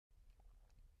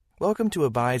Welcome to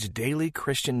Abide's Daily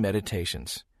Christian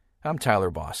Meditations. I'm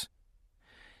Tyler Boss.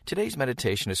 Today's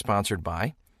meditation is sponsored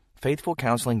by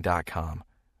FaithfulCounseling.com,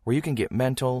 where you can get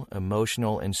mental,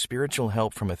 emotional, and spiritual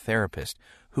help from a therapist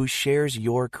who shares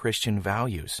your Christian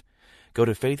values. Go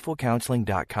to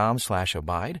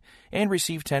FaithfulCounseling.com/abide and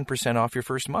receive 10% off your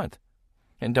first month.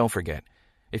 And don't forget,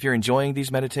 if you're enjoying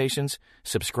these meditations,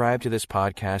 subscribe to this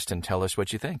podcast and tell us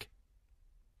what you think.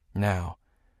 Now,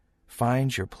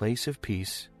 find your place of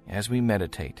peace as we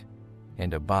meditate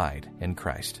and abide in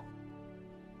Christ.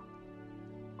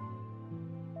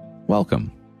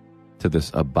 Welcome to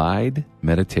this Abide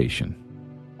meditation.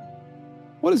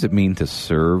 What does it mean to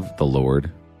serve the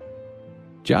Lord?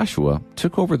 Joshua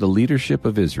took over the leadership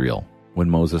of Israel when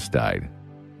Moses died.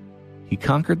 He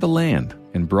conquered the land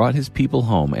and brought his people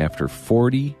home after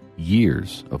 40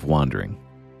 years of wandering.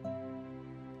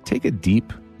 Take a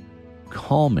deep,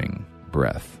 calming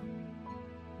breath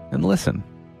and listen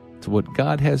to what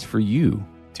God has for you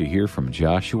to hear from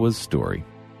Joshua's story.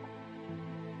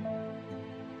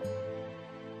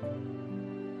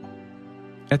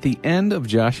 At the end of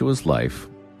Joshua's life,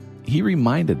 he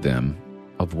reminded them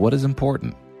of what is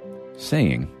important,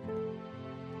 saying,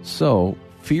 "So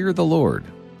fear the Lord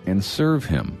and serve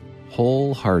him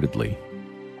wholeheartedly.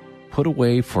 Put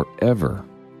away forever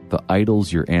the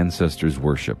idols your ancestors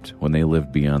worshipped when they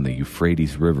lived beyond the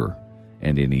Euphrates River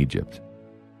and in Egypt.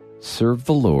 Serve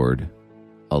the Lord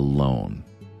alone.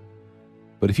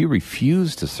 But if you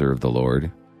refuse to serve the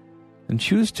Lord, then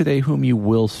choose today whom you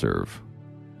will serve.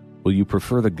 Will you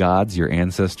prefer the gods your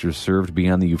ancestors served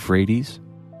beyond the Euphrates?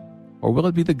 Or will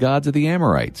it be the gods of the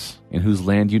Amorites, in whose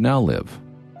land you now live?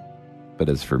 But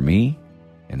as for me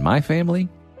and my family,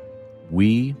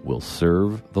 we will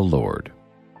serve the Lord."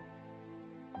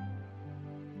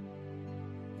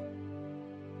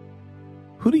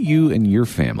 Who do you and your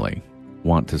family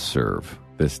want to serve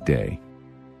this day?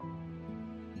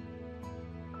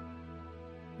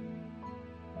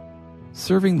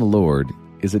 Serving the Lord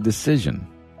is a decision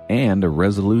and a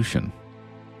resolution.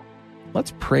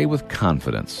 Let's pray with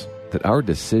confidence that our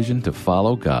decision to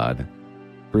follow God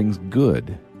brings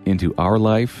good into our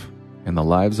life and the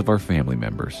lives of our family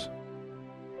members.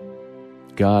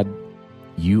 God,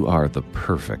 you are the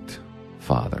perfect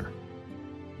Father.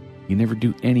 You never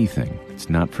do anything that's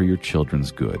not for your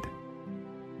children's good.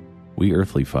 We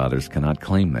earthly fathers cannot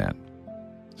claim that.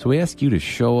 So we ask you to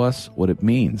show us what it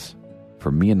means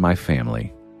for me and my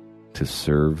family to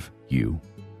serve you.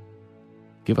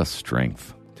 Give us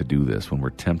strength to do this when we're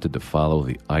tempted to follow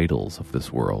the idols of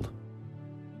this world.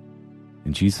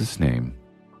 In Jesus' name,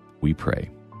 we pray.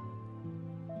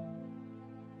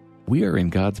 We are in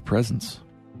God's presence.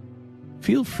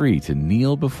 Feel free to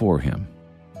kneel before him,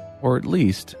 or at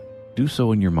least do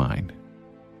so in your mind.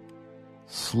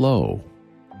 Slow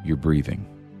your breathing,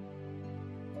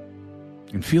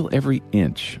 and feel every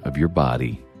inch of your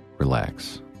body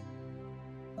relax.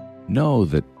 Know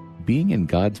that being in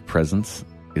God's presence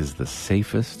is the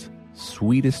safest,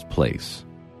 sweetest place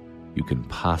you can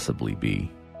possibly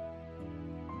be.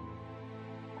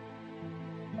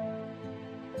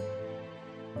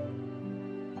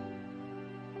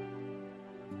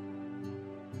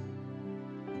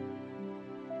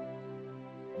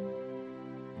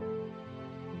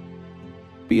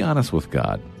 Be honest with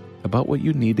God about what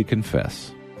you need to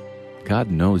confess. God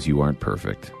knows you aren't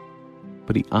perfect,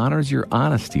 but he honors your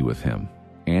honesty with him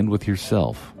and with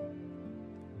yourself.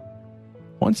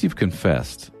 Once you've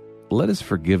confessed, let his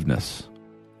forgiveness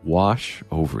wash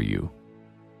over you,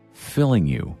 filling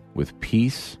you with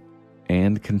peace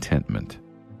and contentment.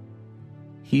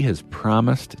 He has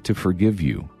promised to forgive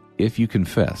you if you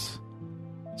confess,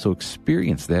 so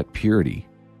experience that purity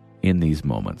in these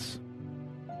moments.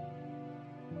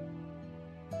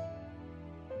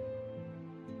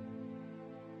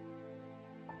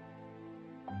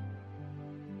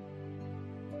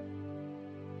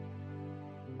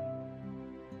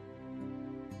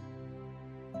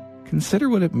 Consider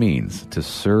what it means to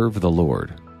serve the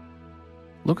Lord.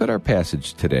 Look at our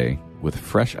passage today with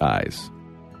fresh eyes,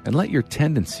 and let your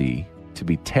tendency to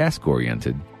be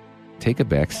task-oriented take a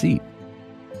back seat.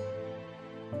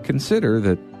 Consider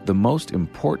that the most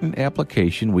important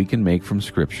application we can make from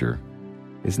Scripture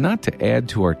is not to add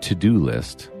to our to-do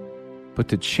list, but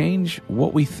to change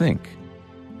what we think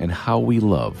and how we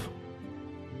love.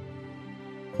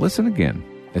 Listen again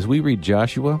as we read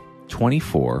Joshua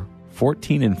 24:14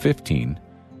 and 15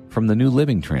 from the New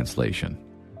Living Translation,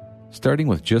 starting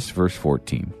with just verse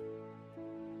 14.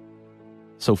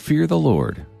 "So fear the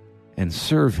Lord and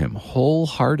serve him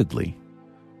wholeheartedly.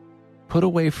 Put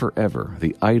away forever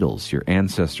the idols your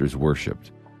ancestors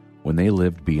worshipped when they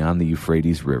lived beyond the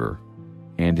Euphrates River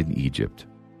and in Egypt.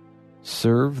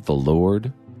 Serve the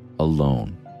Lord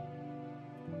alone.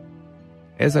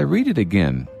 As I read it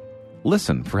again,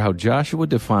 listen for how Joshua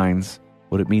defines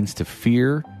what it means to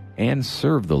fear and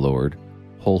serve the Lord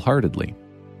wholeheartedly.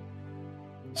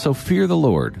 So fear the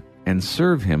Lord and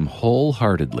serve Him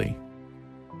wholeheartedly.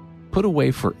 Put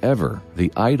away forever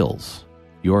the idols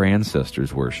your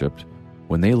ancestors worshipped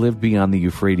when they lived beyond the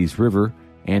Euphrates River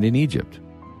and in Egypt.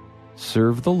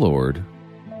 Serve the Lord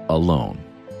alone.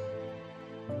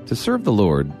 To serve the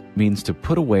Lord means to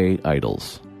put away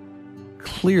idols.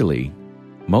 Clearly,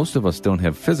 most of us don't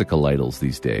have physical idols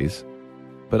these days,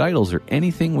 but idols are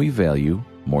anything we value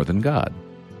more than God.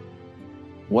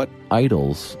 What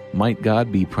idols might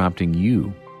God be prompting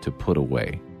you to put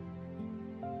away?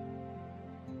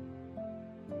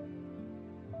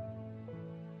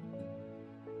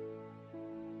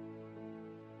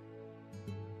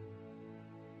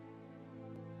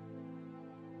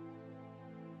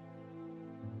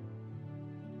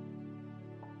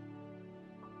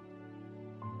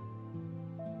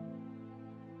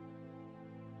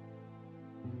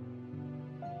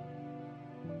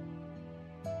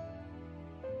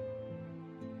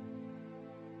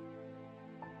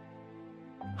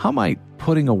 How might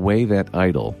putting away that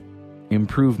idol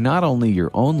improve not only your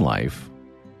own life,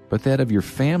 but that of your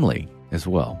family as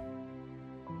well?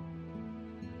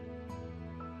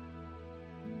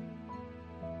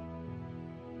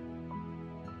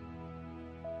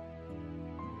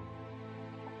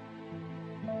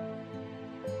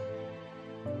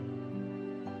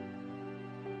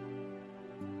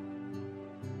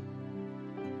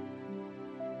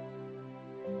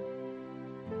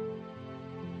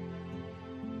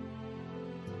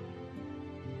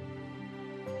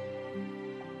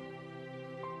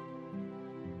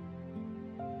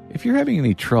 If you're having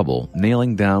any trouble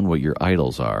nailing down what your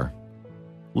idols are,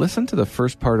 listen to the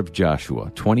first part of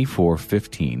Joshua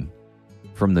 24:15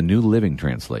 from the New Living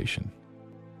Translation.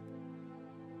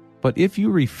 But if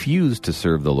you refuse to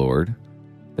serve the Lord,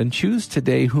 then choose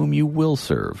today whom you will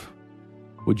serve.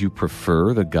 Would you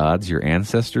prefer the gods your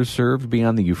ancestors served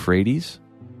beyond the Euphrates?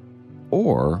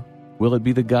 Or will it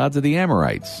be the gods of the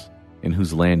Amorites, in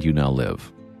whose land you now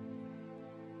live?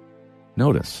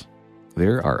 Notice,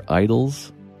 there are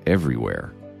idols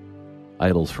everywhere.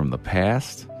 Idols from the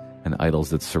past and idols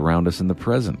that surround us in the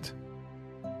present.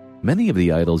 Many of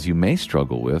the idols you may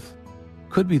struggle with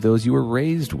could be those you were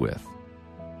raised with.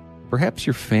 Perhaps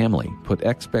your family put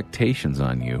expectations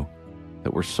on you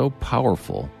that were so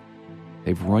powerful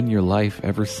they've run your life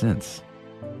ever since.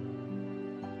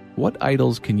 What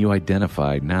idols can you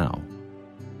identify now?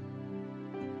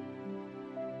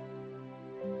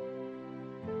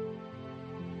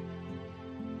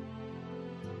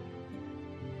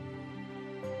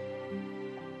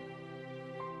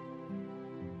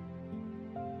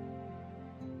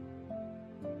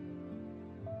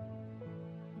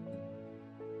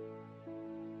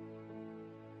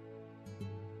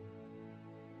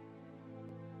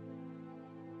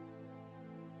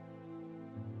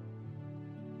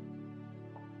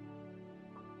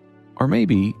 Or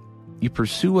maybe you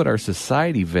pursue what our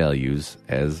society values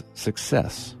as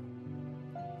success.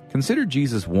 Consider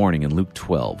Jesus' warning in Luke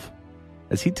 12,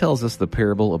 as he tells us the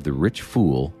parable of the rich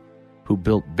fool who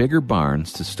built bigger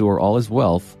barns to store all his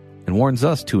wealth and warns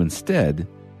us to instead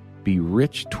be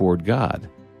rich toward God.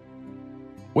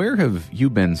 Where have you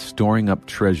been storing up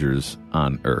treasures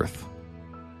on earth?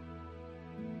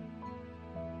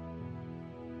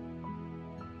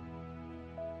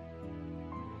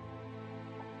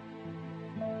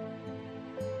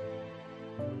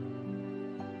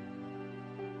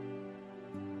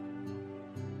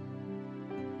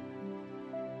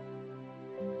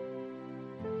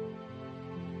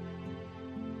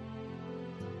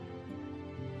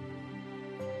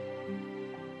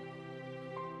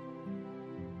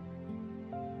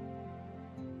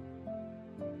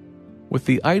 With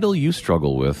the idol you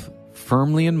struggle with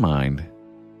firmly in mind,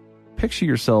 picture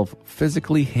yourself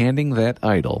physically handing that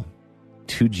idol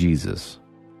to Jesus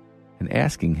and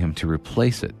asking Him to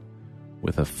replace it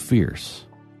with a fierce,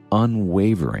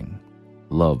 unwavering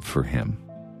love for Him.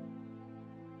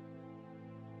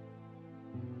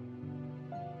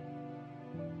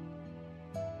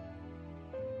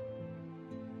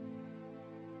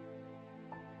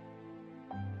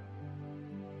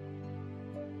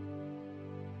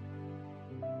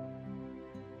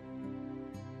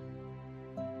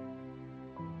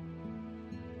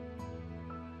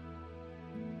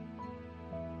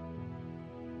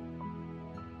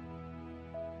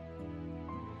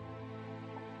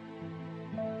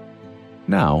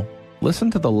 Now, listen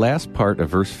to the last part of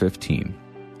verse 15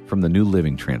 from the New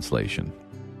Living Translation.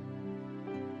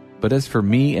 But as for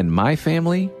me and my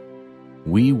family,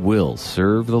 we will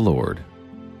serve the Lord."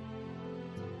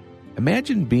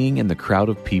 Imagine being in the crowd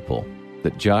of people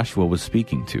that Joshua was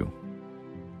speaking to.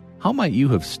 How might you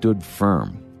have stood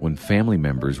firm when family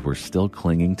members were still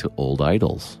clinging to old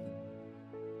idols?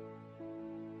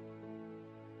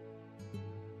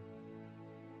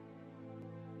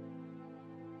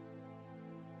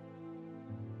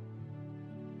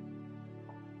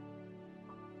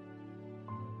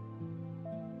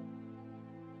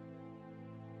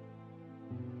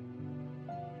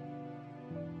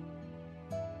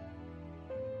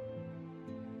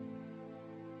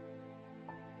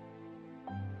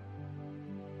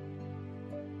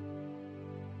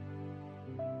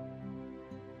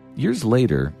 Years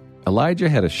later, Elijah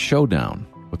had a showdown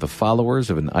with the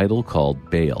followers of an idol called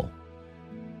Baal.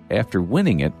 After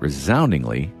winning it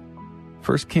resoundingly,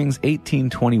 1 Kings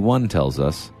 18:21 tells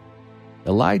us,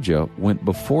 Elijah went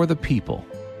before the people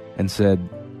and said,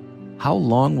 "How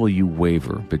long will you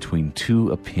waver between two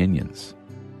opinions?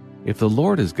 If the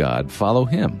Lord is God, follow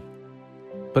him.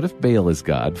 But if Baal is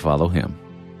God, follow him."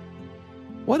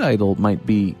 What idol might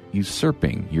be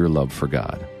usurping your love for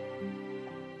God?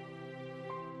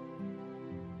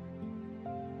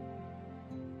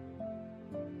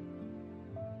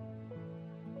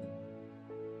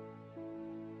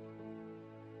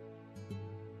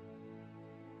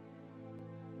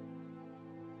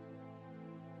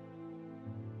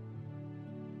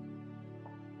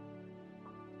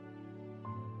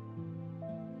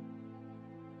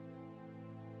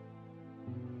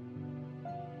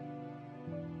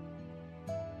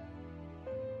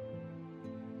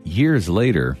 Years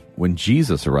later, when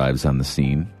Jesus arrives on the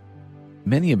scene,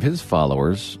 many of his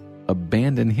followers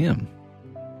abandon him.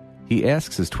 He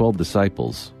asks his 12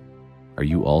 disciples, "Are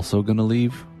you also going to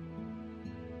leave?"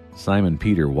 Simon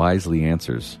Peter wisely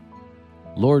answers,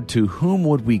 "Lord, to whom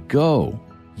would we go?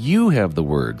 You have the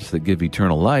words that give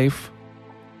eternal life."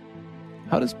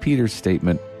 How does Peter's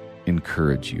statement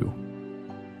encourage you?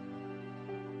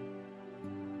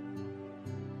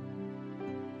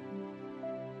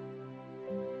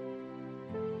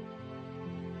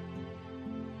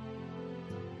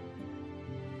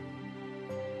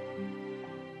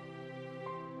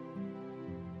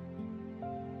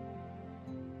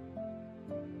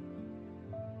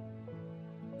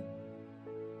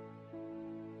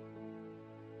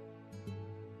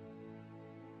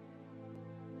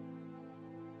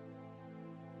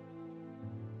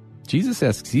 Jesus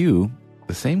asks you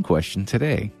the same question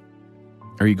today.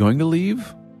 Are you going to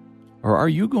leave? Or are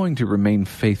you going to remain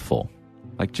faithful,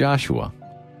 like Joshua,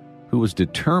 who was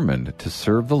determined to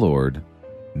serve the Lord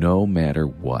no matter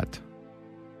what?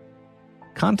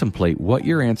 Contemplate what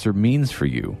your answer means for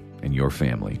you and your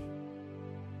family.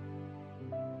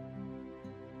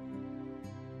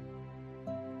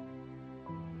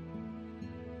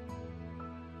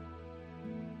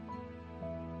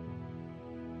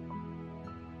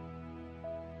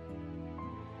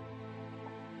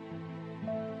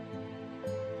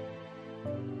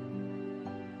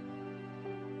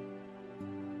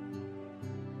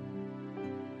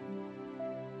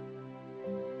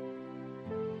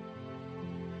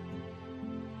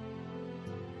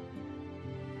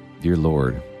 Dear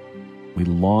Lord, we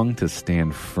long to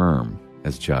stand firm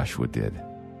as Joshua did.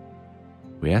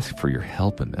 We ask for your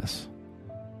help in this.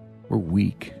 We're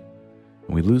weak,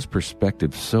 and we lose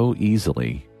perspective so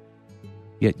easily,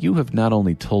 yet you have not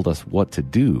only told us what to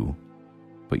do,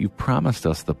 but you've promised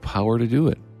us the power to do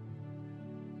it.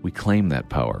 We claim that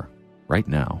power right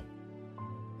now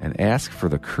and ask for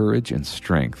the courage and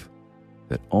strength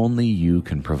that only you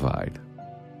can provide.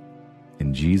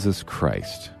 In Jesus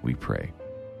Christ, we pray.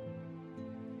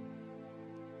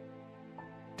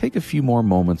 Take a few more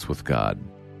moments with God.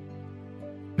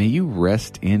 May you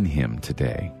rest in him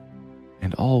today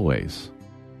and always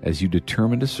as you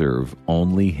determine to serve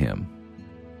only him.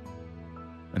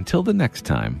 Until the next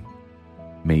time,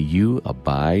 may you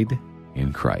abide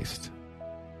in Christ.